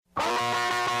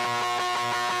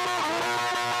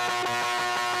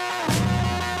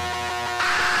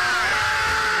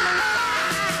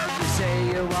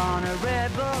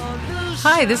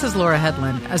Hi, this is Laura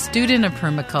Hedlund, a student of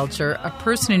permaculture, a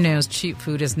person who knows cheap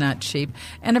food is not cheap,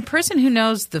 and a person who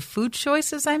knows the food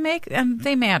choices I make, and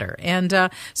they matter. And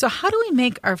so how do we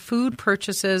make our food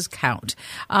purchases count?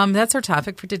 That's our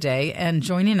topic for today, and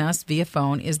joining us via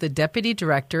phone is the Deputy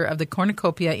Director of the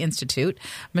Cornucopia Institute,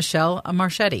 Michelle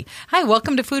Marchetti. Hi,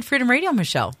 welcome to Food Freedom Radio,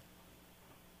 Michelle.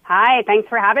 Hi, thanks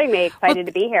for having me. Excited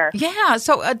to be here. Yeah,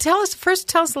 so tell us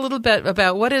a little bit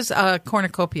about what is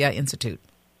Cornucopia Institute?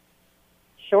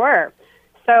 Sure.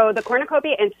 So the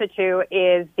Cornucopia Institute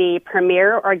is the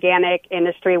premier organic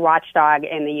industry watchdog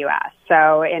in the U.S.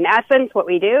 So in essence, what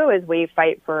we do is we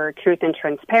fight for truth and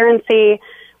transparency.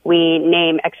 We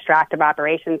name extractive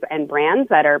operations and brands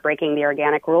that are breaking the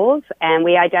organic rules, and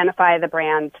we identify the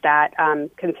brands that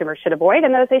consumers should avoid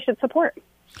and those they should support.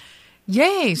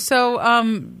 Yay.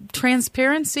 So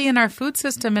transparency in our food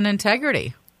system and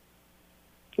integrity.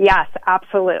 Yes,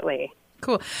 absolutely.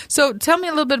 Cool. So tell me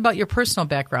a little bit about your personal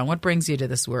background. What brings you to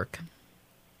this work?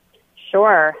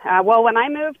 Sure. Well, when I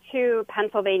moved to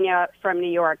Pennsylvania from New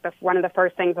York, one of the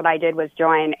first things that I did was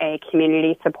join a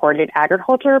community-supported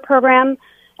agriculture program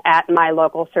at my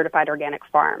local certified organic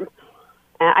farm.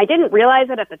 I didn't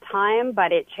realize it at the time,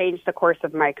 but it changed the course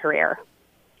of my career.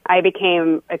 I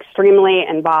became extremely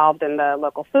involved in the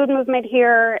local food movement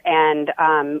here and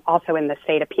also in the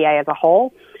state of PA as a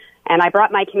whole. And I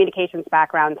brought my communications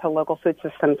background to local food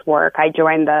systems work. I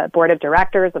joined the board of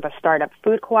directors of a startup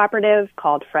food cooperative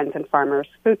called Friends and Farmers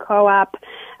Food Co-op.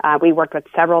 We worked with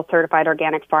several certified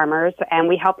organic farmers, and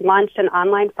we helped launch an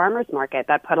online farmers market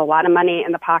that put a lot of money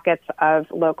in the pockets of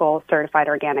local certified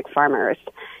organic farmers.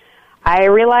 I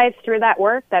realized through that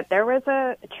work that there was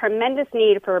a tremendous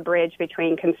need for a bridge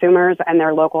between consumers and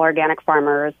their local organic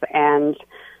farmers, and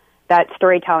that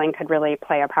storytelling could really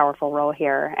play a powerful role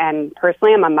here. And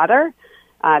personally, I'm a mother.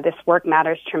 This work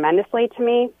matters tremendously to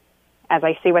me as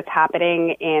I see what's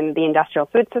happening in the industrial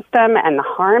food system and the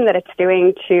harm that it's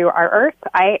doing to our earth.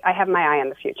 I have my eye on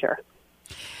the future.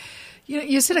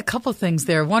 You said a couple things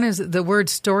there. One is the word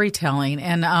storytelling,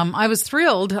 and I was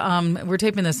thrilled. We're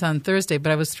taping this on Thursday,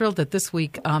 but I was thrilled that this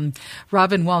week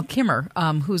Robin Wall Kimmer,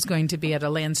 who's going to be at a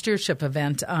land stewardship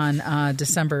event on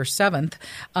December 7th,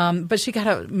 but she got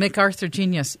a MacArthur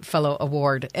Genius Fellow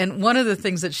Award. And one of the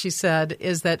things that she said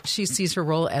is that she sees her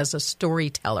role as a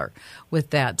storyteller with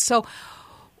that. So,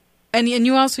 and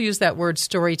you also use that word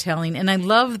storytelling, and I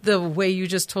love the way you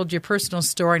just told your personal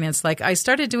story, and it's like I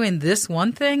started doing this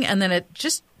one thing, and then it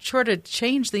just sort of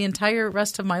changed the entire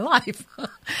rest of my life.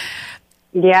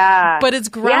 Yeah. But it's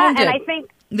grounded. Yeah, and I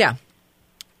think... Yeah.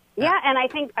 Yeah, and I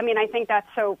think that's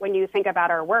so when you think about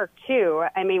our work, too.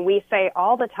 I mean, we say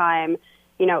all the time,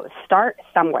 start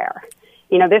somewhere.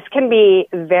 This can be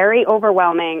very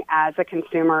overwhelming as a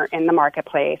consumer in the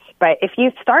marketplace, but if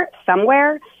you start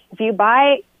somewhere... If you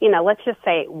buy, let's just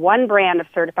say one brand of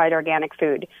certified organic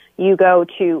food, you go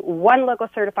to one local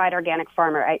certified organic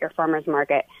farmer at your farmer's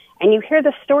market, and you hear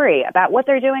the story about what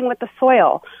they're doing with the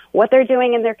soil, what they're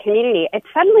doing in their community, it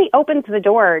suddenly opens the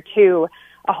door to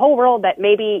a whole world that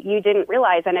maybe you didn't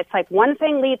realize. And it's like one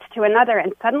thing leads to another,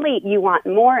 and suddenly you want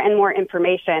more and more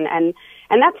information. And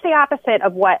that's the opposite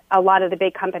of what a lot of the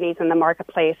big companies in the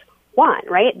marketplace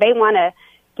want, right? They want to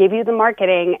give you the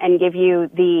marketing and give you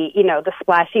the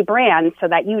splashy brand so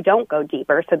that you don't go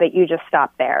deeper, so that you just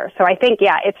stop there. So I think,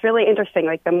 it's really interesting.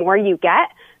 Like the more you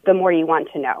get, the more you want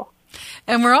to know.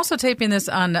 And we're also taping this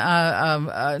on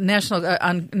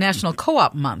National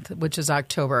Co-op Month, which is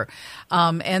October.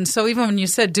 And so even when you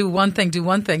said do one thing,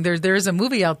 there is a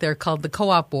movie out there called The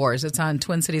Co-op Wars. It's on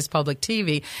Twin Cities Public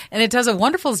TV, and it does a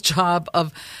wonderful job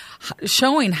of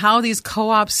showing how these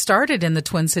co-ops started in the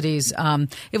Twin Cities.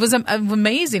 It was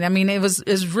amazing. I mean, it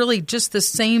was really just the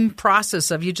same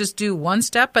process of you just do one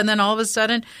step, and then all of a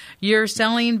sudden you're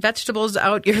selling vegetables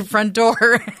out your front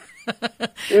door.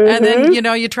 And then,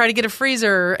 you try to get a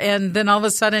freezer, and then all of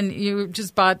a sudden you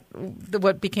just bought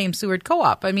what became Seward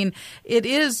Co-op. I mean, it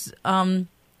is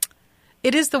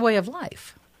the way of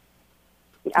life.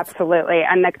 Absolutely.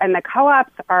 And the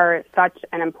co-ops are such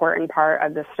an important part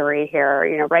of the story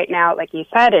here. Right now, like you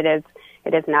said, it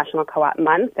is National Co-op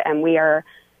Month, and we are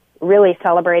really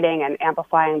celebrating and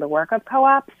amplifying the work of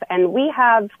co-ops. And we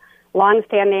have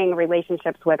long-standing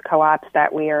relationships with co-ops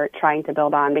that we are trying to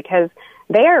build on, because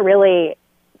they are really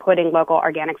putting local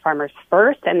organic farmers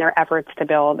first in their efforts to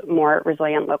build more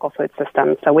resilient local food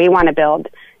systems. So we want to build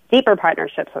deeper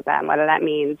partnerships with them, whether that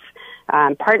means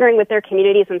partnering with their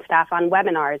communities and staff on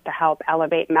webinars to help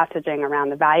elevate messaging around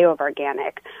the value of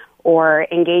organic, or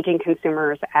engaging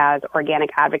consumers as organic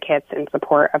advocates in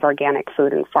support of organic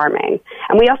food and farming.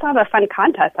 And we also have a fun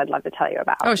contest I'd love to tell you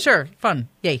about. Oh, sure. Fun.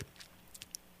 Yay.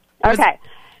 Okay.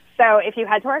 So if you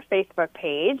head to our Facebook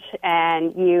page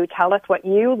and you tell us what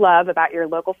you love about your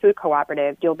local food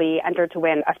cooperative, you'll be entered to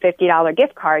win a $50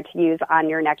 gift card to use on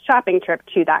your next shopping trip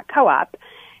to that co-op.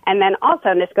 And then also,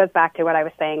 and this goes back to what I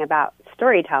was saying about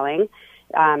storytelling,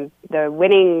 the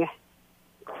winning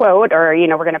quote, or,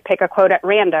 we're going to pick a quote at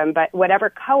random, but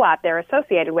whatever co-op they're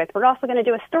associated with, we're also going to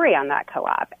do a story on that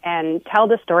co-op and tell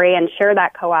the story and share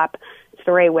that co-op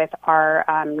story with our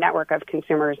network of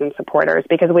consumers and supporters,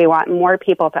 because we want more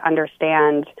people to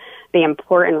understand the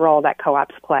important role that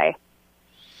co-ops play.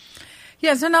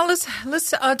 Yeah, so now let's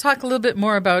talk a little bit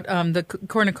more about the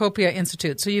Cornucopia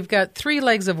Institute. So you've got three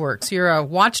legs of work. So you're a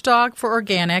watchdog for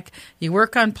organic, you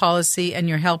work on policy, and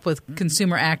you help with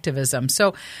consumer activism.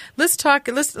 So let's talk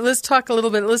a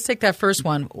little bit. Let's take that first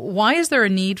one. Why is there a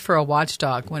need for a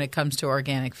watchdog when it comes to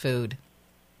organic food?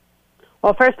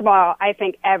 Well, first of all, I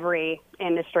think every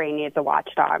industry needs a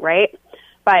watchdog, right?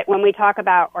 But when we talk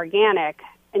about organic,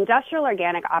 industrial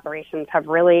organic operations have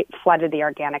really flooded the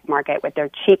organic market with their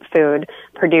cheap food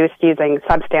produced using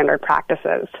substandard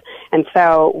practices. And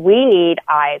so we need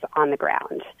eyes on the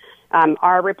ground.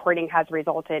 Our reporting has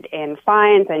resulted in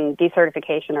fines and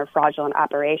decertification of fraudulent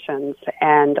operations,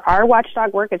 and our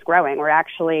watchdog work is growing. We're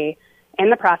actually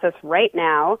in the process right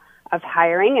now of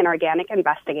hiring an organic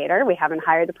investigator. We haven't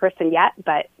hired the person yet,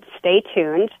 but stay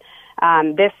tuned.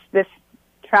 This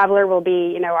traveler will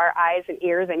be, our eyes and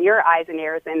ears and your eyes and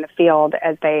ears in the field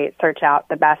as they search out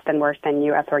the best and worst in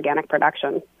U.S. organic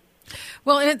production.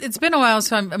 Well, it's been a while,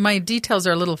 so my details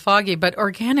are a little foggy, but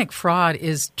organic fraud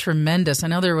is tremendous. I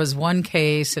know there was one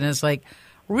case, and it's like,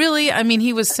 really? I mean,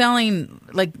 he was selling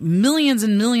like millions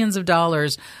and millions of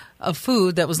dollars of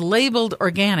food that was labeled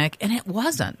organic, and it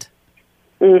wasn't.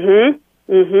 I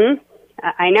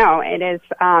know. It is,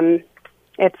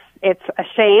 it's a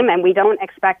shame, and we don't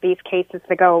expect these cases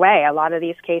to go away. A lot of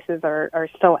these cases are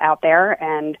still out there,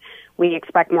 and we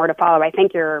expect more to follow. I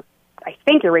think you're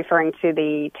referring to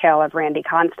the tale of Randy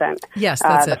Constant. Yes,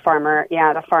 that's the farmer.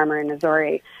 Yeah, the farmer in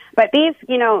Missouri. But these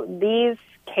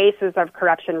cases of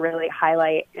corruption really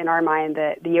highlight, in our mind,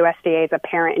 the USDA's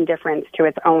apparent indifference to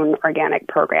its own organic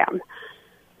program.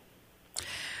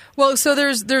 Well, so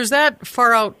there's that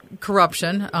far out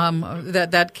corruption,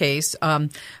 that case,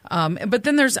 but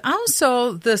then there's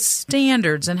also the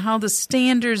standards and how the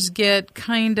standards get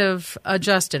kind of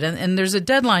adjusted, and there's a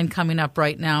deadline coming up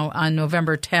right now on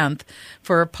November 10th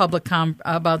for a public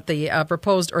about the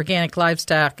proposed organic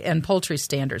livestock and poultry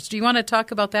standards. Do you want to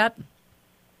talk about that?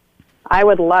 I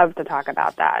would love to talk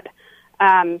about that.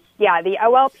 The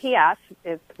OLPS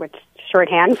is which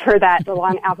shorthand for the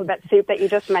long alphabet soup that you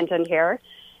just mentioned here.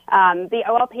 The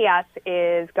OLPS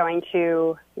is going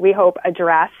to, we hope,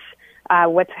 address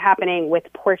what's happening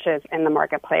with porches in the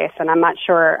marketplace. And I'm not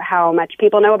sure how much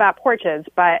people know about porches,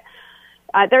 but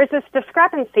there's this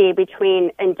discrepancy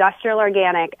between industrial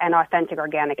organic and authentic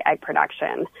organic egg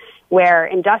production, where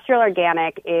industrial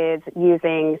organic is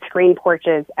using screen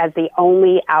porches as the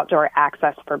only outdoor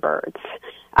access for birds.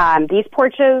 These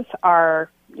porches are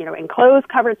enclosed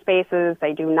covered spaces.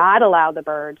 They do not allow the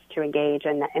birds to engage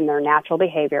in their natural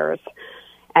behaviors.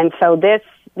 And so this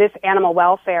animal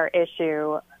welfare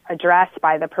issue addressed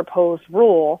by the proposed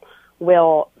rule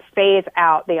will phase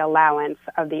out the allowance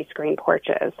of these screen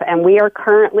porches. And we are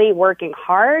currently working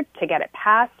hard to get it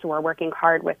passed. We're working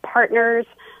hard with partners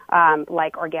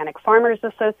like Organic Farmers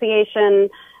Association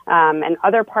and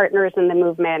other partners in the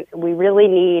movement. We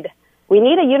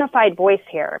need a unified voice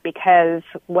here, because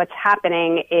what's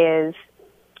happening is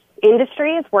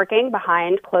industry is working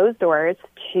behind closed doors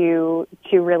to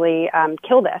really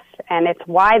kill this. And it's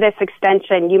why this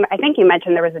extension, I think you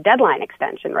mentioned there was a deadline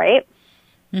extension, right?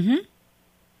 Mm-hmm.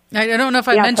 I don't know if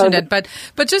I mentioned it, but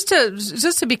just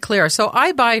to be clear, so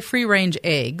I buy free-range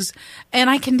eggs, and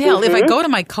I can tell if I go to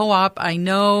my co-op, I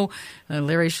know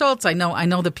Larry Schultz, I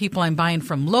know the people I'm buying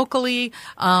from locally.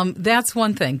 That's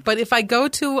one thing. But if I go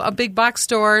to a big box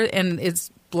store and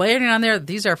it's blaring on there,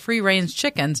 these are free-range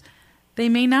chickens, they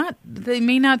may not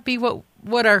be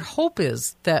what our hope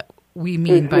is that we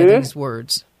mean by these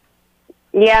words.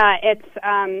 Yeah, it's,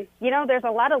 there's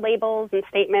a lot of labels and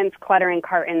statements cluttering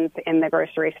cartons in the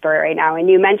grocery store right now. And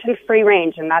you mentioned free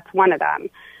range, and that's one of them.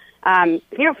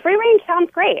 Free range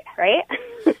sounds great, right?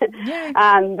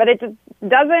 But it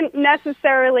doesn't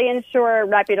necessarily ensure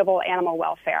reputable animal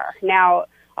welfare. Now,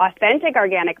 authentic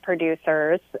organic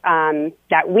producers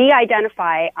that we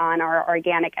identify on our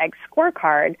organic egg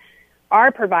scorecard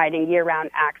are providing year-round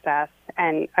access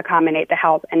and accommodate the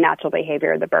health and natural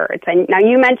behavior of the birds. And now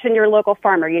you mentioned your local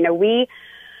farmer.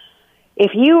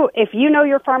 If you know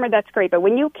your farmer, that's great. But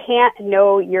when you can't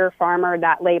know your farmer,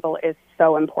 that label is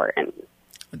so important.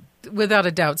 Without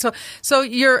a doubt. So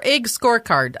your egg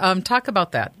scorecard, talk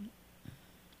about that.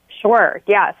 Sure.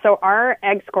 Yeah. So our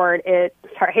egg scorecard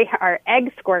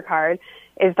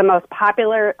is the most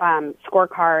popular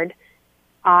scorecard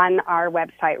on our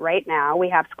website right now. We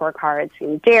have scorecards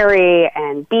in dairy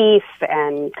and beef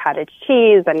and cottage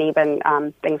cheese and even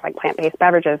things like plant-based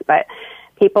beverages. But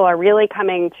people are really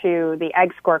coming to the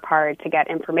egg scorecard to get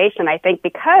information, I think,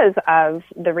 because of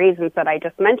the reasons that I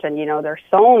just mentioned. There's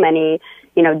so many,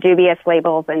 dubious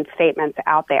labels and statements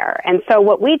out there. And so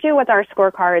what we do with our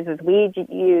scorecards is we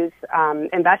use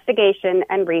investigation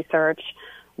and research.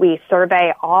 We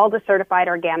survey all the certified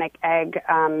organic egg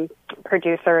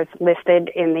producers listed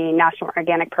in the National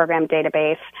Organic Program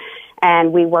database,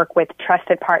 and we work with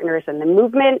trusted partners in the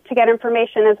movement to get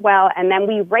information as well. And then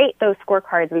we rate those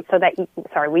scorecards,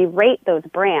 and we rate those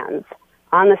brands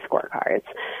on the scorecards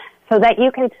so that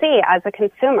you can see as a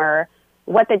consumer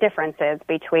what the difference is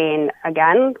between,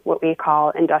 again, what we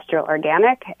call industrial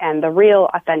organic and the real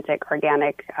authentic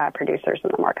organic producers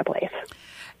in the marketplace.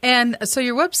 And so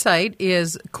your website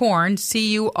is Corn,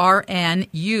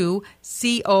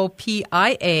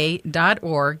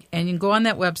 CURNUCOPIA.org, and you can go on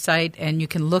that website and you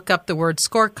can look up the word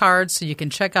scorecard, so you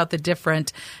can check out the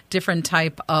different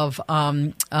type of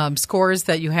scores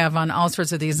that you have on all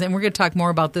sorts of these. And we're going to talk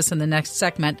more about this in the next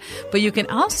segment. But you can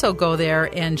also go there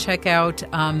and check out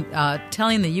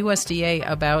telling the USDA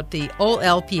about the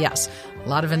OLPS. A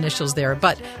lot of initials there,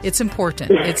 but it's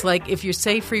important. It's like if you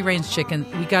say free-range chicken,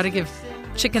 we got to give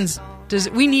chickens,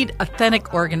 we need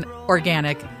authentic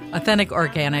organic,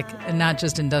 and not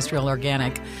just industrial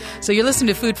organic. So you're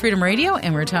listening to Food Freedom Radio,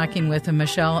 and we're talking with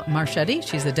Michelle Marchetti.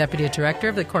 She's the Deputy Director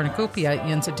of the Cornucopia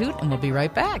Institute, and we'll be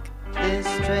right back. This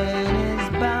train is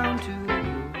bound to...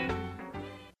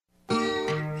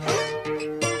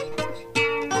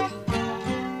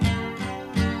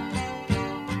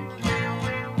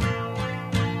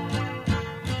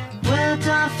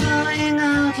 flowing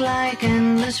out like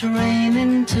endless rain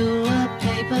into a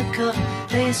paper cup.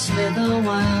 They slither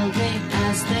wildly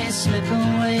as they slip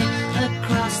away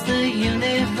across the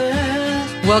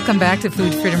universe. Welcome back to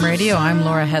Food Freedom Radio. I'm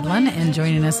Laura Hedlund, and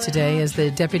joining us today is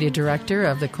the Deputy Director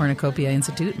of the Cornucopia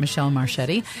Institute, Michelle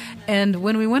Marchetti. And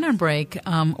when we went on break,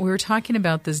 we were talking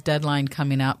about this deadline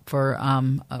coming up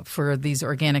for these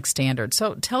organic standards.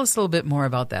 So tell us a little bit more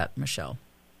about that, Michelle.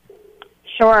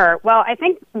 Sure. Well, I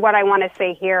think what I want to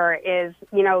say here is,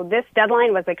 this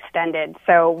deadline was extended.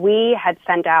 So we had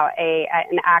sent out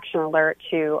an action alert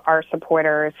to our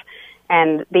supporters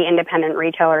and the independent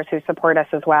retailers who support us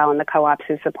as well and the co-ops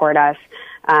who support us,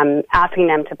 asking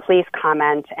them to please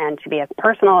comment and to be as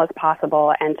personal as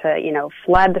possible and to,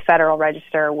 flood the Federal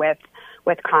Register with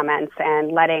comments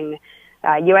and letting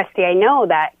USDA know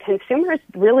that consumers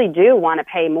really do want to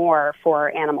pay more for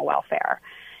animal welfare.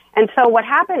 And so what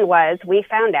happened was we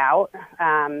found out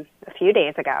a few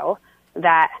days ago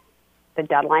that the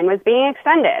deadline was being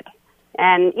extended.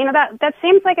 And, that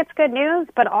seems like it's good news,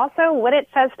 but also what it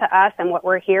says to us and what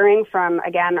we're hearing from,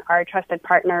 again, our trusted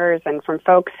partners and from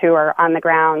folks who are on the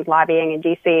ground lobbying in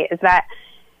D.C. is that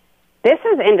this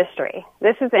is industry.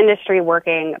 This is industry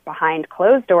working behind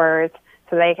closed doors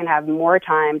so they can have more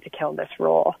time to kill this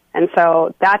rule. And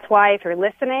so that's why if you're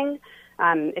listening,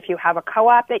 if you have a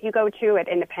co-op that you go to, an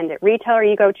independent retailer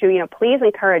you go to, please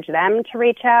encourage them to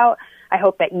reach out. I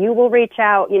hope that you will reach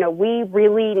out. We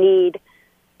really need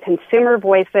consumer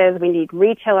voices. We need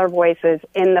retailer voices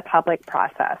in the public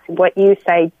process. What you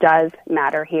say does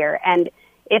matter here. And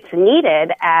it's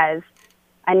needed as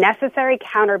a necessary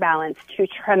counterbalance to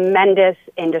tremendous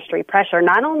industry pressure,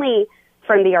 not only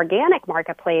from the organic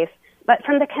marketplace, but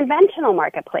from the conventional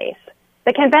marketplace.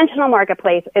 The conventional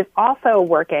marketplace is also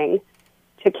working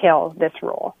to kill this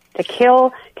rule, to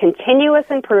kill continuous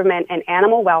improvement in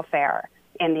animal welfare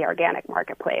in the organic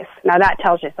marketplace. Now that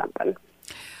tells you something.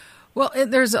 Well,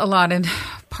 there's a lot, and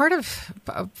part of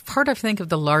I think of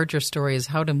the larger story is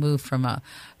how to move from a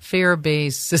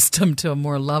fair-based system to a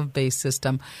more love-based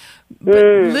system.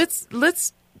 But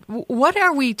let's. What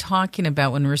are we talking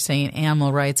about when we're saying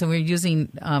animal rights, and we're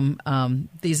using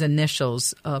these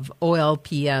initials of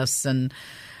OLPS and?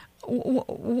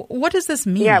 What does this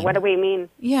mean? Yeah, what do we mean?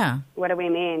 Yeah. What do we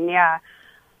mean? Yeah.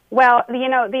 Well,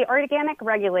 the organic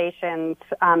regulations,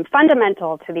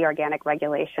 fundamental to the organic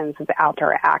regulations is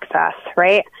outdoor access,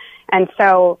 right? And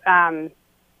so,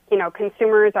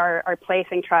 consumers are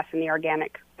placing trust in the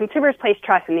organic. Consumers place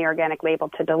trust in the organic label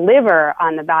to deliver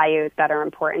on the values that are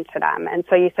important to them. And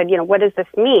so you said, what does this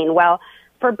mean? Well,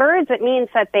 for birds, it means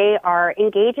that they are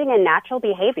engaging in natural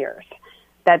behaviors,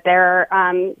 that they're,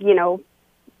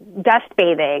 dust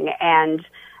bathing and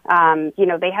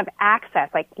They have access,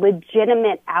 like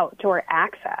legitimate outdoor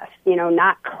access,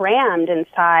 not crammed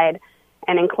inside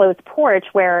an enclosed porch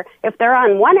where if they're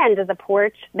on one end of the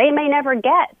porch, they may never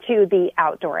get to the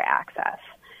outdoor access.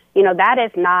 That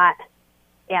is not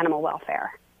animal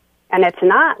welfare. And it's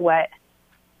not what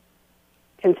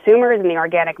consumers in the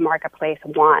organic marketplace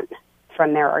want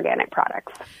from their organic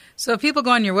products. So if people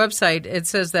go on your website, it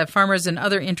says that farmers and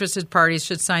other interested parties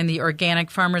should sign the Organic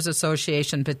Farmers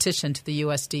Association petition to the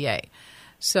USDA.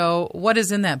 So what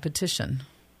is in that petition?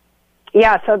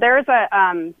 Yeah, so there's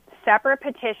a separate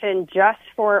petition just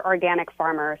for organic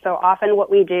farmers. So often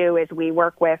what we do is we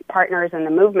work with partners in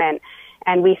the movement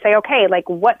and we say, okay, like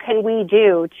what can we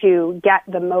do to get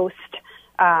the most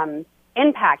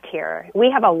impact here?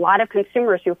 We have a lot of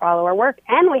consumers who follow our work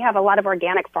and we have a lot of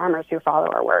organic farmers who follow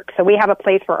our work. So we have a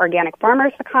place for organic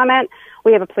farmers to comment,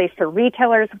 we have a place for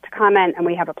retailers to comment, and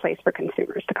we have a place for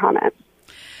consumers to comment.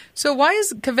 So why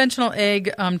is Conventional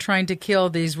Egg trying to kill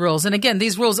these rules? And again,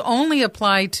 these rules only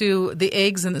apply to the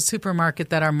eggs in the supermarket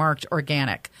that are marked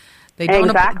organic. They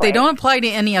don't apply to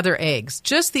any other eggs,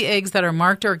 just the eggs that are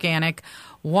marked organic.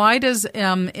 Why does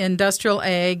Industrial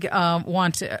Egg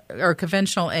or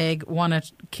Conventional Egg want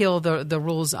to kill the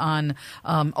rules on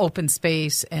open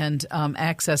space and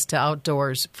access to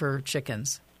outdoors for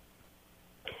chickens?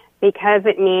 Because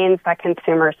it means that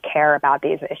consumers care about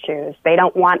these issues. They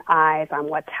don't want eyes on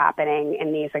what's happening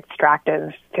in these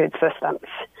extractive food systems.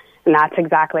 And that's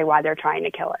exactly why they're trying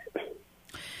to kill it.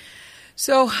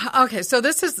 So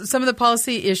this is some of the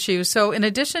policy issues. So in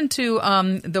addition to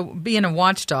being a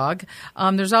watchdog,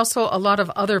 there's also a lot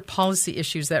of other policy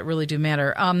issues that really do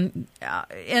matter. I'm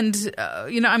going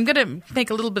to make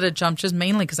a little bit of jump just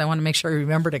mainly because I want to make sure I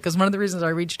remembered it, because one of the reasons I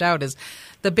reached out is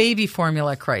the baby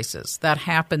formula crisis that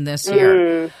happened this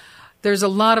year. There's a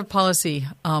lot of policy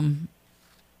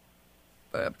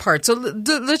part. So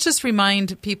let's just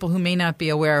remind people who may not be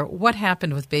aware what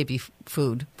happened with baby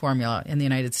food formula in the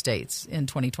United States in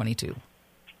 2022.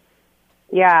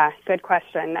 Yeah, good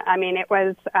question. I mean, it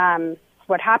was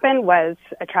what happened was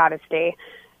a travesty.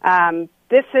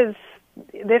 This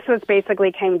was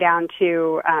basically came down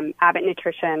to Abbott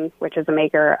Nutrition, which is a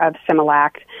maker of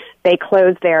Similac. They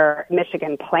closed their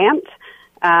Michigan plant.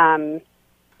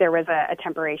 There was a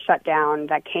temporary shutdown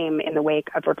that came in the wake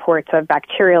of reports of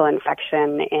bacterial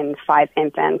infection in 5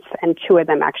 infants, and 2 of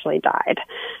them actually died.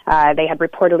 They had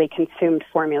reportedly consumed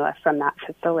formula from that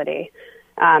facility.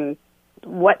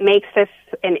 What makes this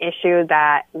an issue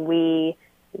that we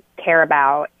care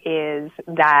about is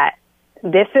that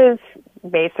this is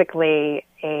basically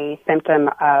a symptom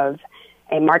of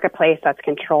a marketplace that's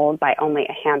controlled by only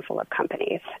a handful of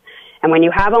companies. And when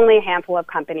you have only a handful of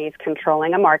companies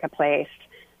controlling a marketplace,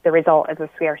 the result is a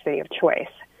scarcity of choice.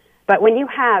 But when you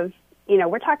have,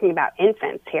 we're talking about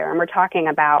infants here, and we're talking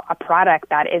about a product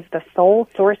that is the sole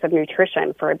source of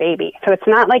nutrition for a baby. So it's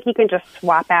not like you can just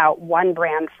swap out one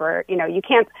brand for, you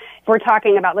can't, if we're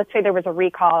talking about, let's say there was a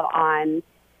recall on,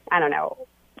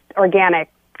 organic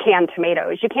canned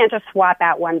tomatoes. You can't just swap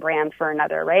out one brand for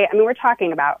another, right? I mean, we're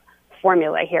talking about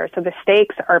formula here. So the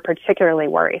stakes are particularly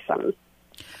worrisome.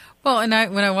 Well, and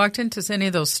when I walked into any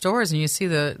of those stores and you see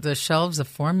the shelves of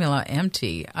formula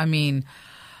empty, I mean,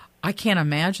 I can't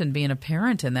imagine being a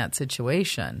parent in that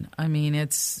situation. I mean,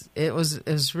 it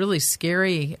was really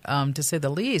scary to say the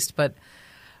least, but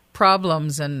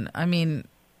problems and I mean,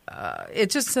 it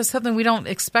just says something we don't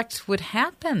expect would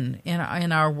happen in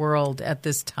our world at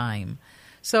this time.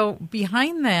 So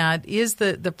behind that is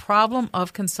the problem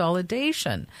of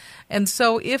consolidation. And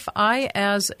so if I,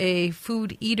 as a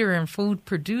food eater and food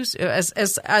producer, as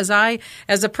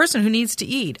a person who needs to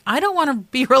eat, I don't want to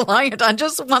be reliant on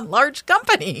just one large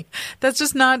company. That's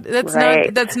just not,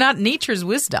 that's not nature's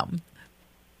wisdom.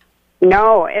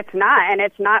 No, it's not. And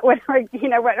it's not what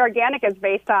organic is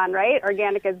based on, right?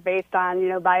 Organic is based on,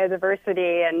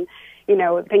 biodiversity and,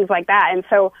 things like that. And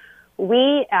so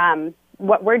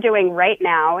what we're doing right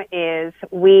now is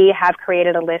we have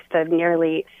created a list of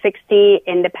nearly 60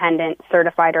 independent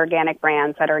certified organic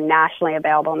brands that are nationally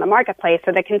available in the marketplace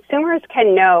so that consumers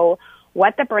can know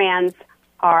what the brands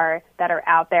are that are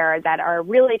out there that are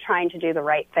really trying to do the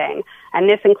right thing. And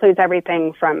this includes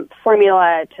everything from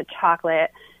formula to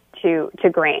chocolate to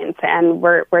grains. And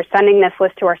we're sending this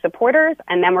list to our supporters,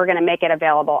 and then we're going to make it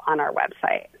available on our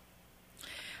website.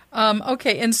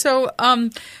 Okay, and so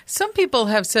some people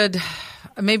have said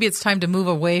maybe it's time to move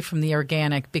away from the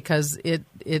organic because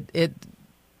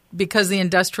because the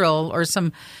industrial or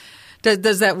some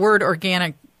does that word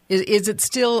organic is it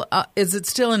still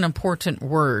an important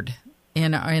word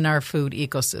in our food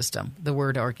ecosystem, the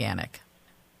word organic?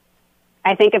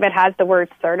 I think if it has the word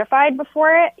certified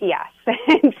before it, yes,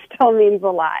 it still means a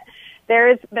lot.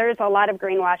 There's a lot of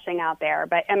greenwashing out there,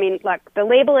 but I mean, look, the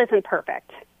label isn't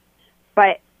perfect,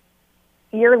 but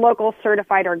your local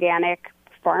certified organic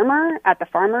farmer at the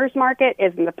farmer's market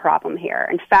isn't the problem here.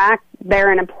 In fact,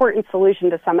 they're an important solution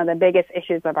to some of the biggest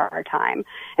issues of our time.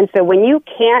 And so when you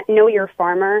can't know your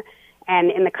farmer,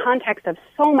 and in the context of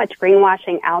so much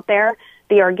greenwashing out there,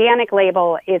 the organic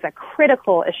label is a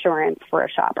critical assurance for a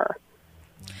shopper.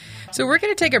 So we're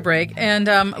going to take a break, and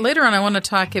later on I want to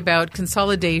talk about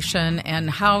consolidation and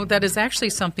how that is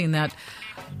actually something that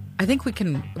I think we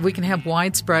can have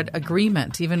widespread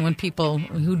agreement, even when people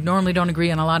who normally don't agree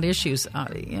on a lot of issues.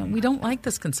 We don't like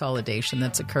this consolidation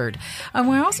that's occurred.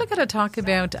 We're also going to talk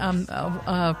about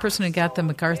a person who got the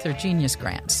MacArthur Genius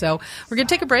Grant. So we're going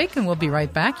to take a break, and we'll be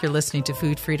right back. You're listening to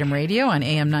Food Freedom Radio on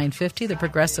AM 950, the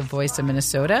progressive voice of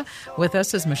Minnesota. With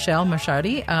us is Michelle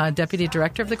Marchetti, Deputy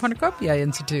Director of the Cornucopia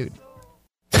Institute.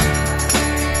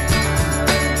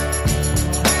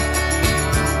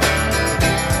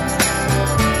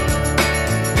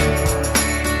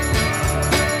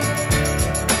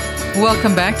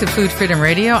 Welcome back to Food Freedom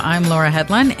Radio. I'm Laura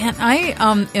Hedlund, and I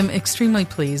am extremely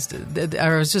pleased.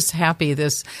 I was just happy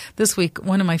this week.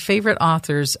 One of my favorite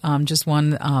authors just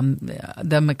won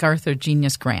the MacArthur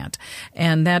Genius Grant,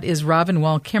 and that is Robin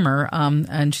Wall Kimmerer,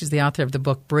 and she's the author of the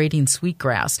book Braiding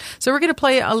Sweetgrass. So we're going to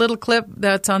play a little clip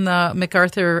that's on the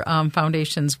MacArthur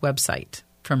Foundation's website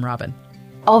from Robin.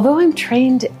 Although I'm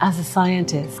trained as a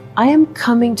scientist, I am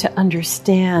coming to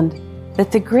understand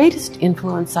that the greatest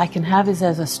influence I can have is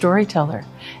as a storyteller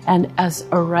and as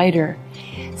a writer.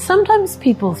 Sometimes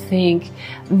people think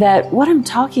that what I'm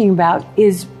talking about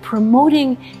is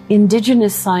promoting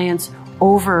indigenous science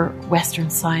over Western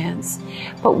science.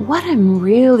 But what I'm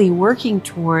really working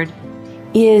toward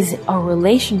is a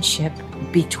relationship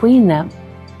between them.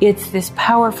 It's this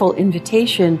powerful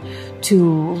invitation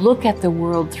to look at the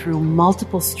world through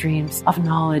multiple streams of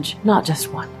knowledge, not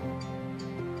just one.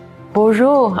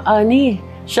 Bonjour, Ani,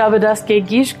 Shabadaske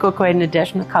Gish Kokoi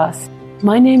Nadeshnakas.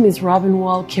 My name is Robin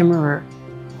Wall Kimmerer,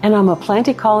 and I'm a plant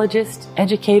ecologist,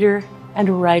 educator, and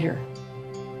a writer.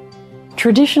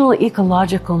 Traditional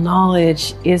ecological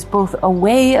knowledge is both a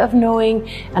way of knowing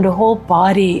and a whole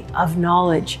body of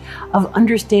knowledge, of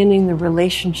understanding the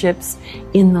relationships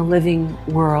in the living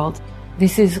world.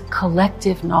 This is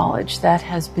collective knowledge that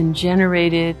has been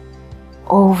generated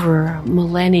over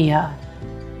millennia.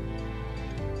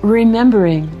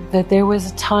 Remembering that there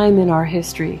was a time in our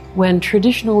history when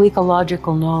traditional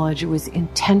ecological knowledge was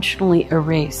intentionally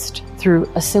erased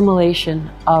through assimilation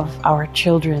of our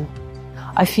children,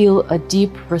 I feel a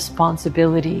deep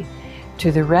responsibility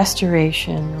to the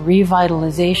restoration,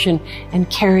 revitalization, and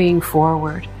carrying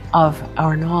forward of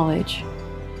our knowledge.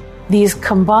 These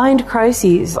combined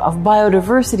crises of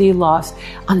biodiversity loss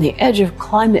on the edge of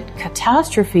climate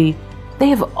catastrophe, they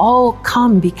have all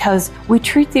come because we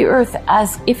treat the earth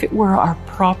as if it were our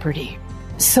property.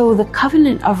 So the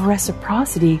covenant of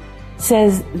reciprocity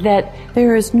says that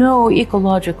there is no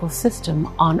ecological system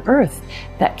on earth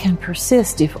that can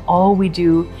persist if all we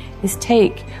do is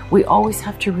take. We always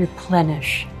have to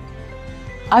replenish.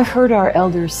 I've heard our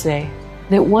elders say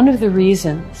that one of the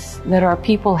reasons that our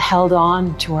people held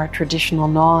on to our traditional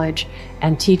knowledge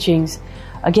and teachings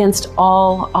against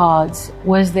all odds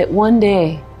was that one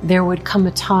day there would come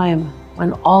a time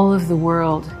when all of the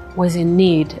world was in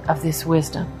need of this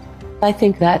wisdom. I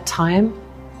think that time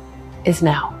is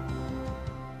now.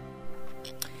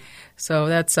 So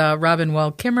that's Robin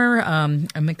Wall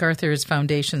Kimmerer, MacArthur's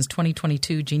Foundation's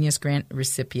 2022 Genius Grant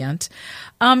recipient.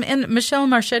 And Michelle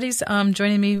Marchetti's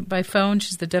joining me by phone.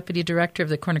 She's the Deputy Director of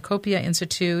the Cornucopia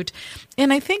Institute.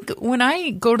 And I think when I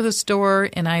go to the store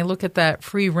and I look at that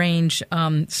free-range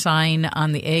sign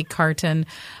on the egg carton,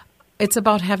 it's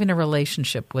about having a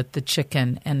relationship with the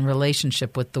chicken and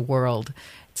relationship with the world.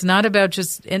 It's not about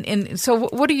just and so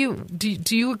what do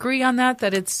you agree on that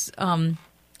it's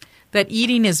that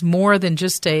eating is more than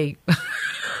just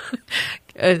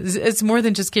it's more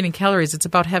than just getting calories. It's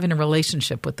about having a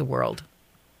relationship with the world.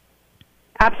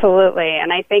 Absolutely.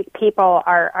 And I think people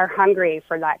are hungry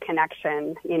for that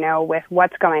connection, with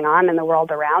what's going on in the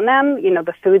world around them.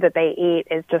 The food that they eat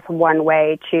is just one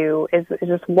way is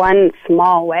just one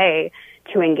small way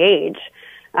to engage.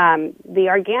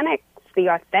 The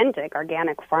authentic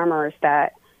organic farmers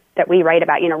that we write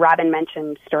about, Robin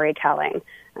mentioned storytelling,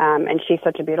 and she's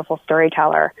such a beautiful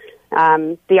storyteller.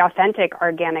 The authentic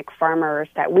organic farmers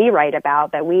that we write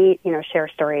about, that we, share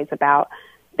stories about,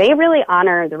 they really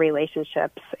honor the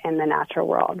relationships in the natural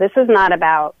world. This is not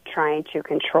about trying to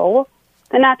control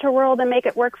the natural world and make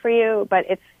it work for you, but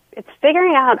it's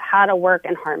figuring out how to work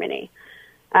in harmony.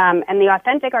 And the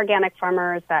authentic organic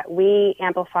farmers that we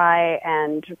amplify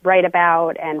and write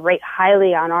about and rate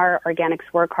highly on our organic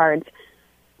scorecards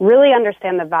really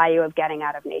understand the value of getting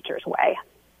out of nature's way.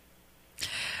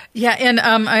 Yeah, and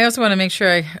I also want to make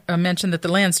sure I mention that the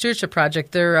Land Stewardship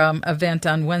Project, their event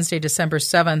on Wednesday, December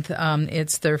 7th,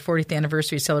 it's their 40th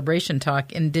anniversary celebration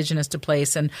talk, Indigenous to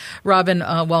Place, and Robin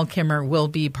Waldkimmer will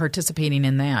be participating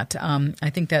in that. I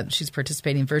think that she's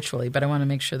participating virtually, but I want to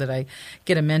make sure that I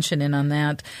get a mention in on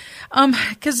that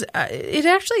because it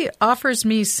actually offers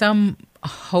me some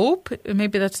hope,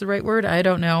 maybe that's the right word, I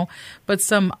don't know, but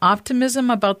some optimism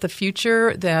about the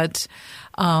future that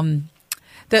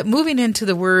that moving into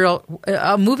the world,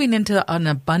 moving into an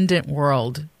abundant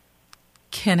world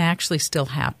can actually still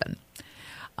happen.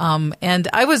 And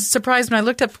I was surprised when I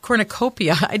looked up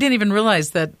cornucopia. I didn't even realize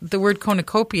that the word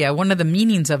cornucopia, one of the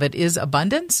meanings of it is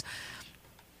abundance.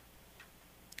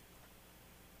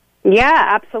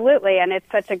 Yeah, absolutely. And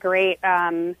it's such a great,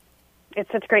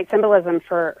 it's such great symbolism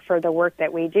for the work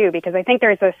that we do, because I think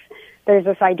there's this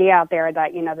idea out there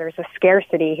that, there's a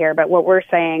scarcity here, but what we're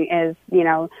saying is,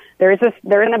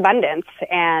 they're in abundance,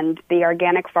 and the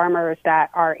organic farmers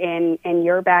that are in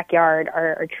your backyard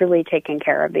are truly taking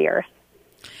care of the earth.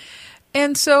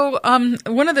 And so,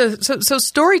 so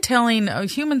storytelling,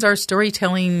 humans are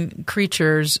storytelling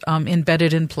creatures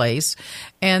embedded in place.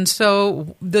 And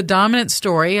so the dominant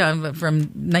story from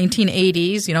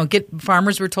 1980s,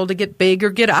 farmers were told to get big or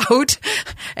get out.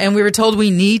 And we were told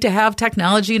we need to have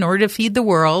technology in order to feed the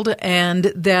world.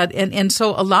 And so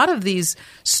a lot of these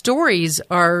stories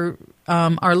are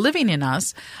living in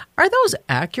us. Are those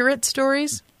accurate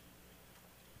stories?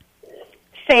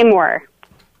 Say more.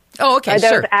 Oh, okay, are those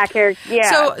sure. accurate?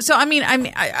 Yeah. So I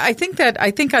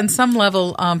think on some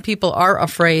level, people are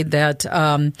afraid that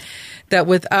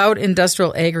without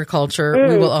industrial agriculture,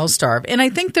 we will all starve. And I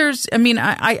think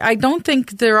I don't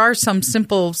think there are some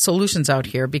simple solutions out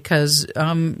here because,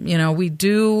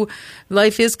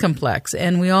 life is complex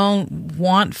and we all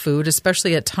want food,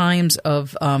 especially at times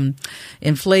of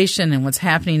inflation and what's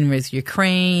happening with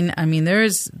Ukraine. I mean,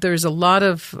 there's a lot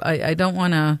of, I don't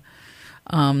want to,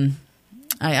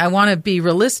 I want to be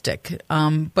realistic,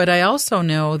 but I also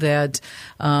know that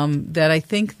I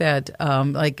think that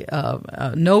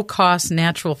no-cost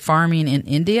natural farming in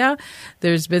India,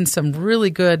 there's been some really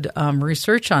good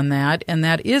research on that, and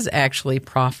that is actually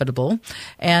profitable.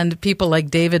 And people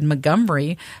like David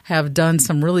Montgomery have done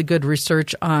some really good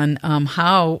research on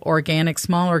how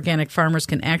small organic farmers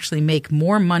can actually make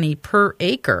more money per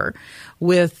acre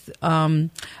with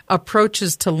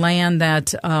approaches to land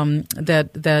that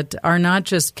are not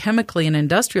just chemically and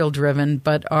industrial driven,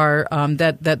 but are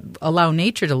that allow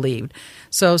nature to lead.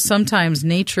 So sometimes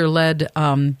nature-led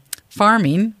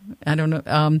farming,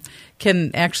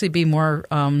 can actually be more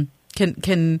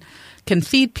can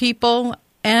feed people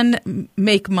and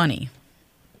make money.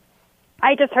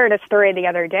 I just heard a story the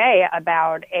other day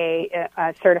about a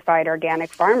certified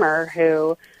organic farmer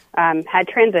who had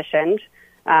transitioned.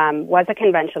 Was a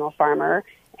conventional farmer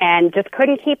and just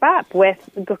couldn't keep up with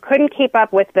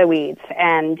the weeds.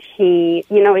 And he's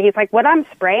like, what I'm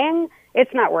spraying,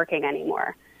 it's not working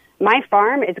anymore. My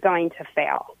farm is going to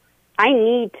fail. I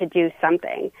need to do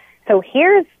something. So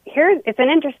here's it's an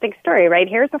interesting story, right?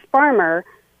 Here's a farmer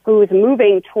who's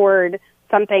moving toward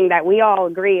something that we all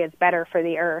agree is better for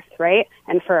the earth, right?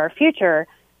 And for our future,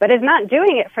 but is not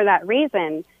doing it for that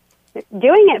reason.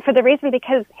 Doing it for the reason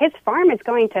because his farm is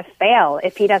going to fail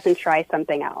if he doesn't try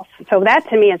something else. So that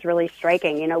to me is really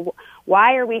striking.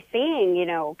 Why are we seeing,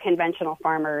 conventional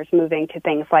farmers moving to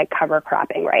things like cover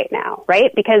cropping right now,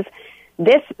 right? Because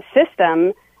this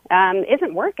system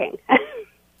isn't working.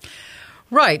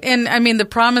 Right. And the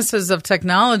promises of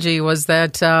technology was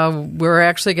that we're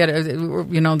actually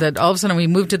that all of a sudden we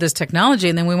move to this technology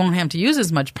and then we won't have to use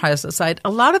as much pesticide.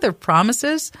 A lot of their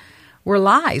promises were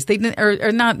lies. They didn't,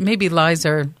 or not. Maybe lies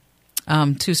are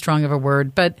too strong of a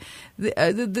word, but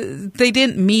they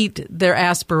didn't meet their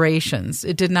aspirations.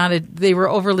 It did not. They were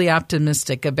overly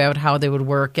optimistic about how they would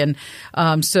work, and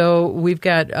so we've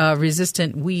got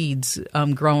resistant weeds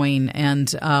growing. And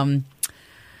do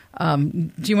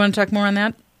you want to talk more on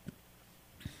that?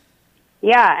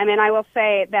 Yeah, I will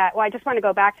say that, I just want to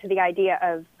go back to the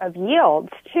idea of yields,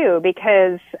 too,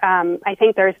 because I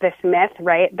think there's this myth,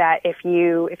 right, that if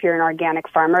you're an organic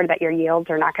farmer, that your yields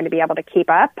are not going to be able to keep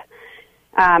up.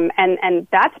 And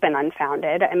that's been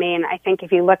unfounded. I think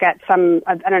if you look at I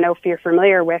don't know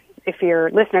if your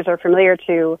listeners are familiar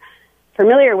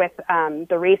with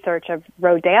the research of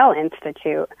Rodale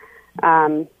Institute,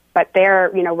 but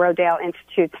their, Rodale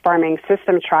Institute's Farming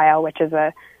System Trial, which is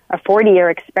a a 40-year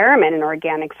experiment in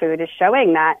organic food is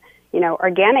showing that,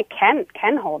 organic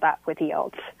can hold up with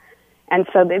yields. And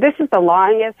so this is the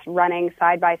longest running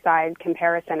side-by-side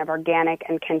comparison of organic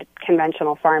and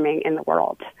conventional farming in the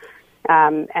world.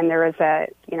 And there is a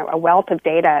wealth of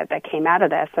data that came out of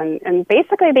this. And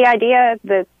basically the idea,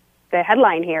 the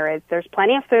headline here is there's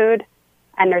plenty of food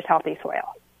and there's healthy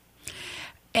soil.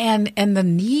 And the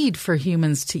need for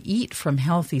humans to eat from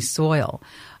healthy soil.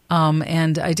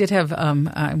 And I did have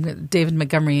David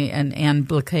Montgomery and Anne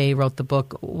Bliquet wrote the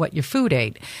book, What Your Food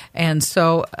Ate. And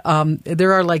so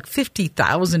there are like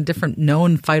 50,000 different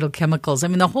known phytochemicals. I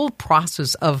mean, the whole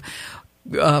process of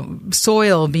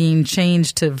soil being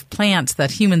changed to plants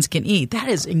that humans can eat, that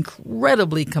is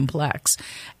incredibly complex.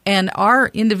 And our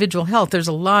individual health, there's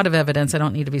a lot of evidence, I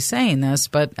don't need to be saying this,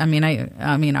 but I mean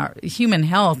our human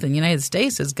health in the United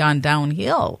States has gone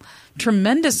downhill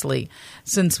tremendously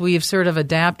since we've sort of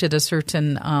adapted a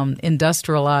certain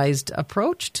industrialized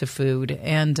approach to food.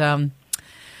 And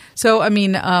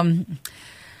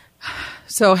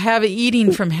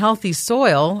eating from healthy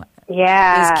soil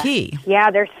is key.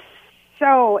 Yeah,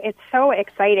 it's so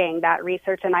exciting, that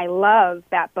research, and I love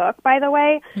that book, by the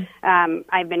way.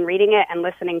 I've been reading it and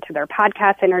listening to their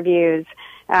podcast interviews.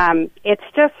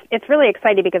 It's really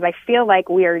exciting because I feel like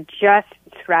we are just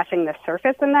scratching the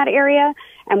surface in that area,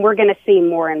 and we're going to see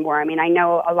more and more. I mean, I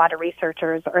know a lot of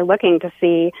researchers are looking to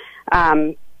see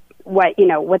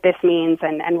what this means,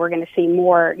 and we're going to see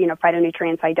more,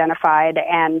 phytonutrients identified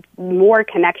and more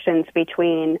connections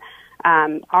between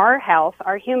our health,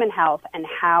 our human health, and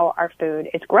how our food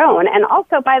is grown. And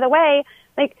also, by the way,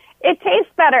 like, it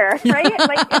tastes better, right?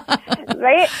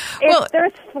 Right?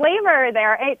 There's flavor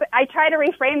there. I try to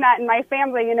reframe that in my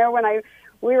family. When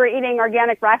we were eating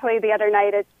organic broccoli the other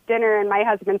night at dinner, and my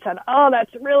husband said, "Oh,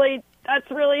 that's really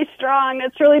strong.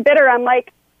 That's really bitter." I'm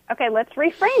like, okay, let's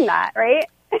reframe that, right?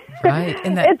 Right.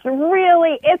 And it's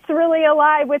really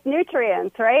alive with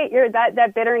nutrients, right?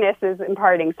 That bitterness is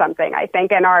imparting something, I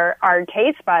think, and our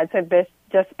taste buds have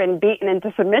just been beaten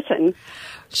into submission.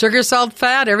 Sugar, salt,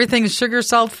 fat, everything's sugar,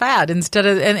 salt, fat instead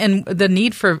of, and the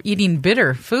need for eating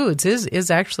bitter foods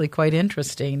is actually quite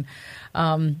interesting.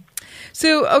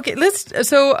 So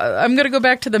I'm going to go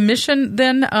back to the mission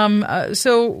then.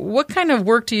 So what kind of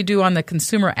work do you do on the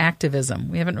consumer activism?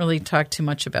 We haven't really talked too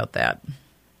much about that.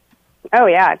 Oh,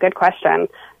 yeah, good question.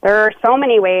 There are so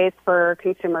many ways for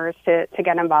consumers to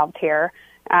get involved here.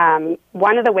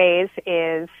 One of the ways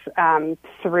is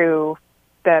through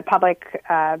the public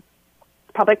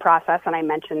process, and I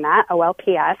mentioned that,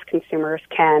 OLPS. Consumers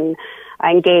can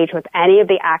engage with any of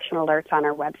the action alerts on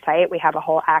our website. We have a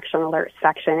whole action alert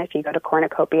section if you go to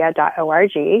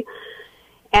cornucopia.org.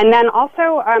 And then also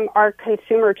our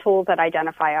consumer tools that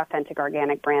identify authentic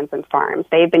organic brands and farms.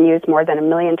 They've been used more than 1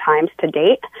 million times to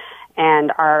date,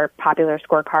 and our popular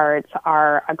scorecards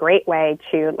are a great way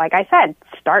to, like I said,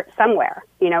 start somewhere.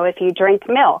 If you drink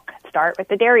milk, start with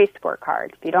the dairy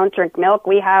scorecard. If you don't drink milk,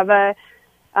 we have a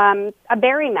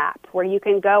berry map where you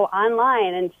can go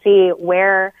online and see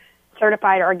where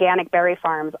certified organic berry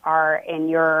farms are in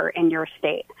your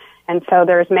state. And so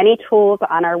there's many tools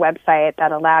on our website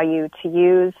that allow you to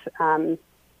use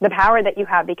the power that you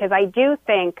have, because I do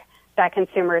think that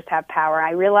consumers have power.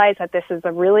 I realize that this is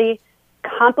a really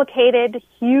complicated,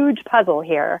 huge puzzle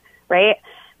here, right?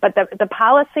 But the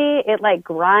policy, it like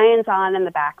grinds on in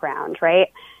the background,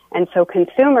 right? And so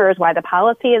consumers, while the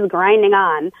policy is grinding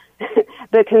on,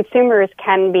 the consumers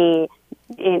can be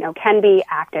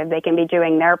active. They can be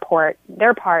doing their part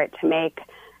to make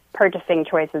purchasing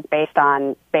choices based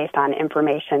on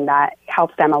information that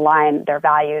helps them align their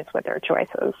values with their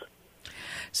choices.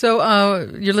 So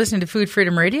you're listening to Food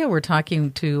Freedom Radio. We're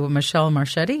talking to Michelle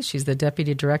Marchetti. She's the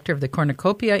Deputy Director of the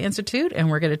Cornucopia Institute, and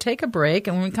we're going to take a break.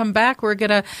 And when we come back, we're going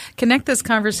to connect this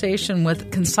conversation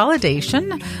with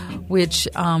consolidation, which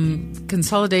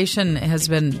consolidation has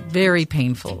been very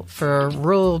painful for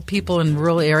rural people in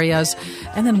rural areas.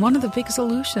 And then one of the big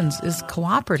solutions is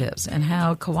cooperatives, and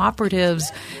how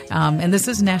cooperatives, and this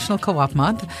is National Co-op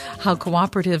Month, how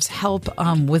cooperatives help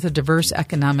with a diverse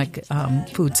economic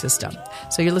food system.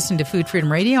 So you're listening to Food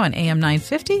Freedom Radio on AM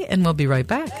 950, and we'll be right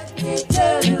back.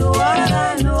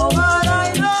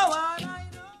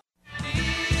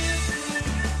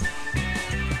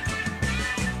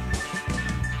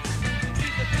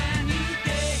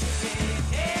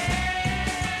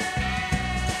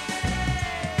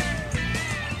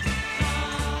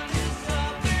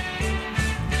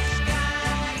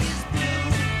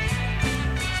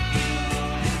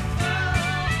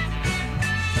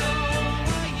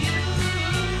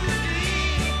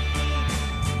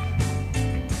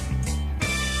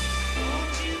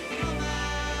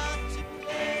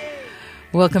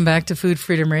 Welcome back to Food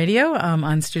Freedom Radio.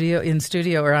 In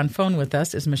studio or on phone with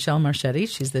us is Michelle Marchetti.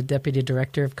 She's the Deputy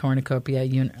Director of Cornucopia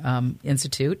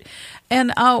Institute.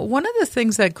 And one of the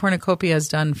things that Cornucopia has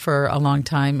done for a long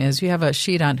time is you have a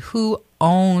sheet on who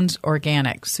owns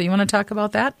organic. So you want to talk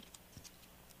about that?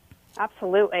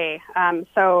 Absolutely.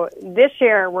 So this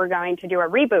year we're going to do a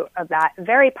reboot of that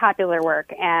very popular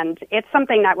work. And it's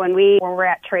something that when we're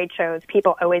at trade shows,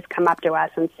 people always come up to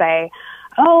us and say,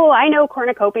 oh, I know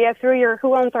Cornucopia through your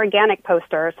Who Owns Organic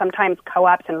poster. Sometimes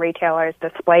co-ops and retailers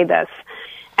display this.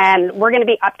 And we're going to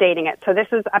be updating it. So this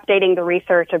is updating the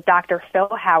research of Dr. Phil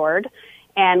Howard.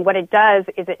 And what it does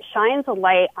is it shines a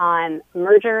light on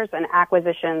mergers and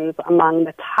acquisitions among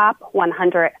the top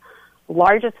 100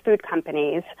 largest food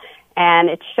companies. And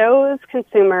it shows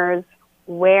consumers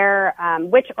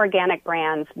which organic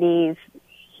brands these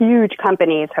huge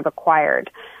companies have acquired.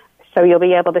 So you'll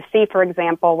be able to see, for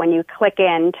example, when you click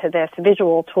into this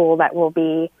visual tool that we'll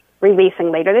be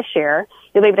releasing later this year,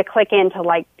 you'll be able to click into,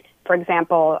 like, for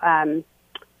example,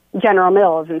 General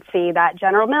Mills and see that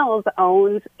General Mills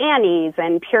owns Annie's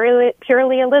and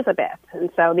Purely Elizabeth. And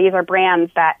so these are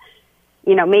brands that,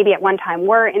 you know, maybe at one time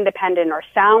were independent or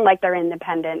sound like they're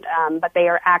independent, but they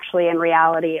are actually in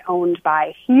reality owned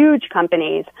by huge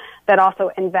companies that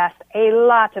also invest a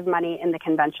lot of money in the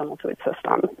conventional food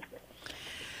system.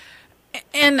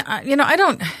 And, you know, I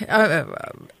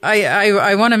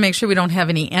want to make sure we don't have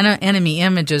any enemy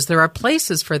images. There are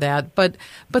places for that, but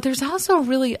there's also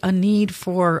really a need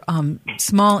for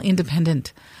small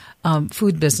independent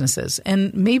food businesses.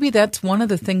 And maybe that's one of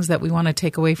the things that we want to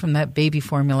take away from that baby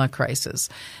formula crisis.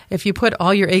 If you put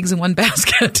all your eggs in one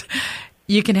basket,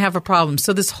 you can have a problem.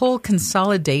 So this whole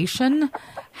consolidation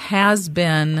has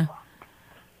been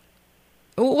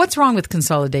 – what's wrong with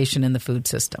consolidation in the food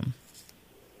system?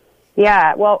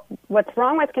 Yeah, well, what's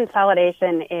wrong with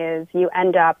consolidation is you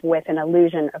end up with an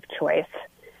illusion of choice.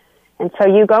 And so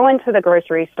you go into the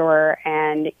grocery store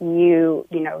and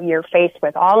you're faced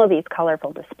with all of these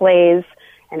colorful displays,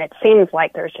 and it seems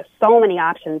like there's just so many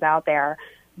options out there,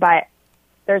 but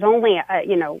there's only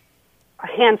a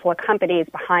handful of companies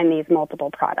behind these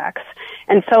multiple products.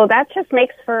 And so that just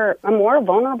makes for a more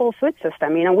vulnerable food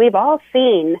system. You know, we've all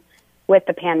seen with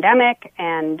the pandemic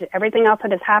and everything else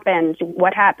that has happened,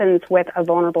 what happens with a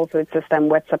vulnerable food system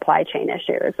with supply chain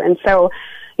issues. And so,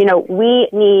 you know, we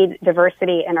need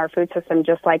diversity in our food system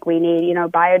just like we need, you know,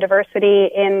 biodiversity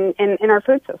in our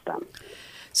food system.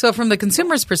 So from the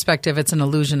consumer's perspective, it's an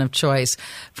illusion of choice.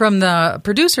 From the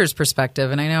producer's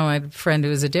perspective, and I know I had a friend who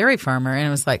was a dairy farmer, and it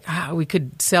was like, we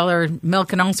could sell our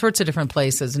milk in all sorts of different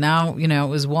places. Now, you know, it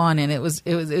was one, and it was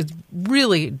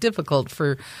really difficult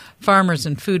for farmers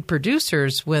and food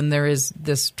producers when there is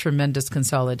this tremendous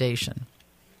consolidation.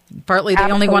 Partly they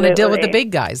only want to deal with the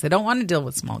big guys. They don't want to deal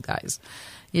with small guys.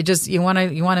 You want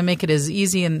to make it as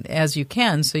easy as you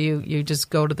can, so you just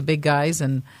go to the big guys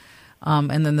and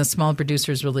then the small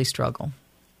producers really struggle.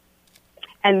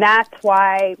 And that's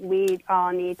why we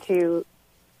all need to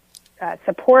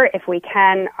support, if we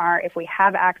can, or if we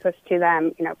have access to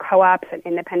them, you know, co-ops and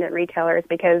independent retailers,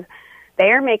 because they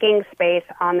are making space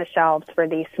on the shelves for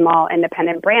these small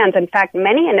independent brands. In fact,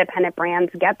 many independent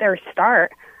brands get their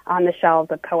start on the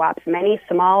shelves of co-ops. Many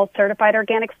small certified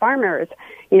organic farmers,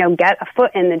 you know, get a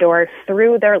foot in the door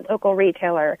through their local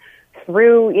retailer,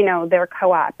 through, you know, their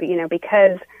co-op, you know,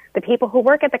 because the people who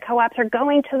work at the co-ops are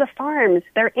going to the farms.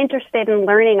 They're interested in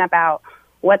learning about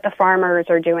what the farmers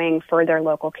are doing for their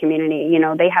local community. You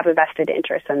know, they have a vested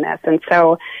interest in this. And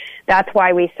so that's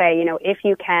why we say, you know, if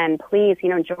you can, please, you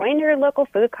know, join your local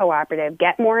food cooperative,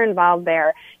 get more involved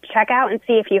there, check out and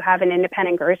see if you have an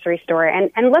independent grocery store, and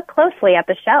look closely at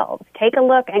the shelves. Take a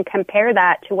look and compare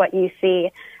that to what you see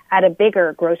at a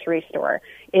bigger grocery store.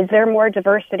 Is there more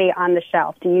diversity on the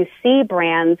shelf? Do you see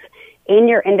brands in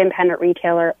your independent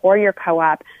retailer or your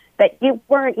co-op that you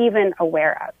weren't even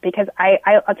aware of? Because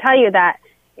I'll tell you that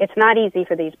it's not easy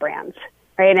for these brands,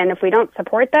 right? And if we don't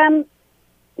support them,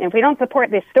 if we don't support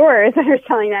the stores that are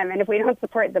selling them, and if we don't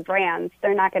support the brands,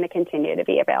 they're not going to continue to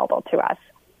be available to us.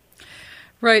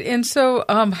 Right, and so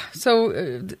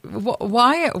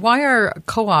why are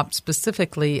co-ops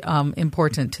specifically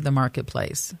important to the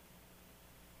marketplace?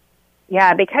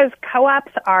 Yeah, because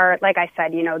co-ops are, like I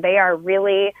said, you know, they are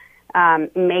really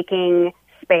making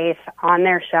space on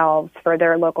their shelves for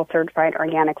their local certified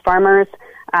organic farmers,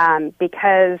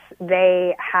 because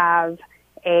they have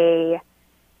a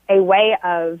way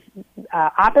of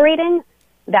operating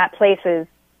that places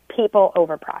people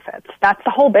over profits. That's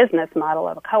the whole business model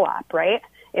of a co-op, right?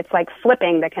 It's like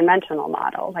flipping the conventional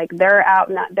model. Like they're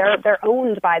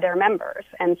owned by their members,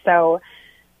 and so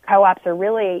co-ops are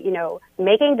really,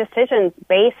 making decisions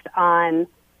based on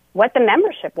what the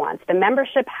membership wants. The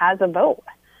membership has a vote,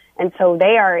 and so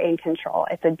they are in control.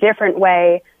 It's a different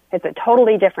way. It's a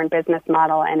totally different business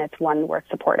model, and it's one worth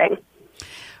supporting.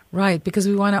 Right, because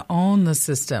we want to own the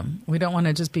system. We don't want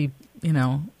to just be,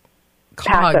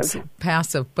 cogs,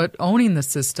 passive, but owning the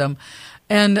system.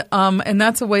 And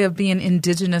that's a way of being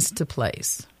indigenous to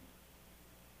place.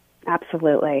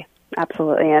 Absolutely. That's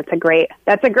a great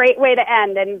way to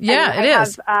end. And it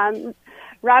is. I have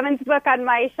Robin's book on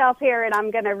my shelf here, and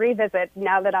I'm going to revisit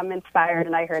now that I'm inspired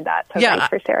and I heard that. So thanks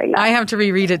for sharing that. I have to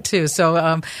reread it too.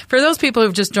 So for those people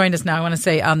who've just joined us now, I want to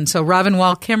say, so Robin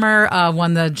Wall Kimmer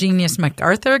won the Genius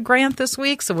MacArthur grant this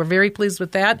week, so we're very pleased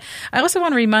with that. I also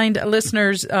want to remind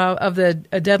listeners of the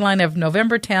deadline of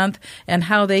November 10th and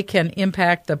how they can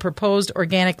impact the proposed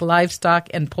organic livestock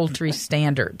and poultry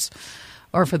standards.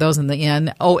 Or for those in the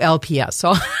end, OLPS.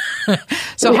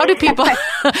 So how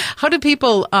do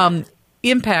people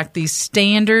impact these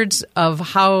standards of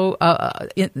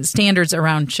standards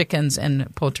around chickens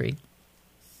and poultry?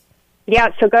 Yeah,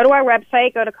 so go to our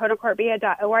website, go to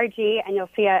cornucopia.org, and you'll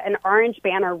see an orange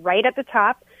banner right at the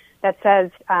top that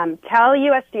says, tell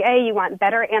USDA you want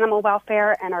better animal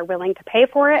welfare and are willing to pay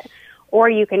for it. Or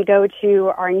you can go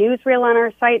to our newsreel on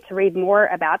our site to read more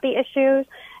about the issues.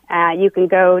 You can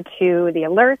go to the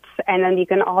alerts, and then you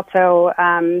can also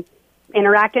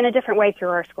interact in a different way through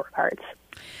our scorecards.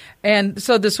 And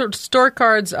so the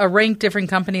scorecards rank different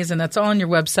companies, and that's all on your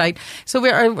website. So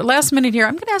our last minute here,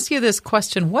 I'm going to ask you this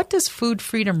question. What does Food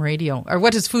Freedom Radio, or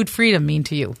what does food freedom mean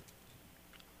to you?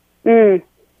 Food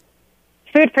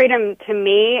freedom, to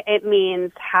me, it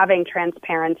means having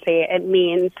transparency. It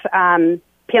means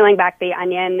peeling back the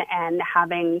onion and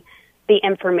having the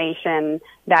information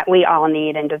that we all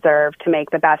need and deserve to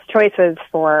make the best choices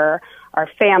for our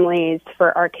families,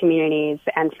 for our communities,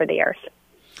 and for the earth.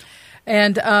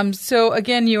 And so,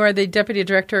 again, you are the Deputy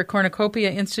Director at Cornucopia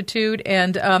Institute.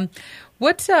 And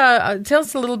tell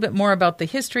us a little bit more about the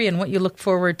history and what you look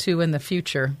forward to in the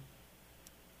future.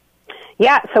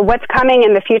 Yeah, so what's coming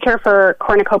in the future for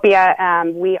Cornucopia,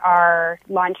 we are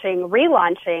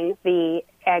relaunching the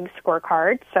egg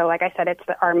scorecard. So like I said, it's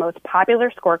our most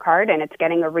popular scorecard, and it's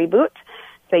getting a reboot,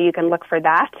 so you can look for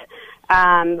that.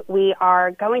 We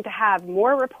are going to have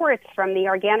more reports from the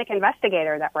organic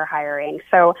investigator that we're hiring.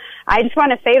 So I just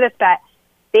want to say that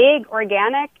Big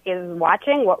Organic is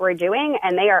watching what we're doing,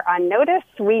 and they are on notice.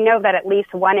 We know that at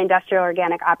least one industrial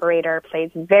organic operator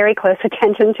pays very close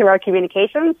attention to our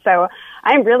communications. So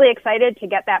I'm really excited to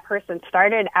get that person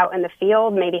started out in the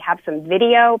field, maybe have some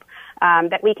video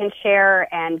that we can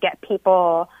share and get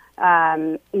people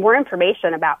more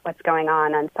information about what's going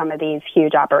on some of these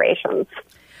huge operations.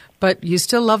 But you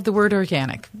still love the word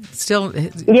organic. Still,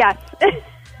 yes.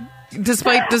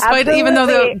 Despite even though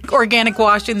the organic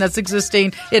washing that's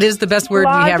existing, it is the best word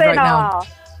we have right now.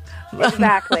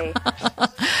 Exactly.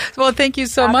 Well, thank you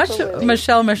so much,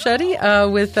 Michelle Marchetti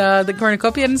with the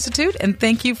Cornucopia Institute, and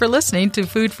thank you for listening to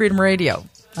Food Freedom Radio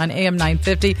on AM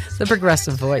 950, The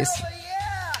Progressive Voice.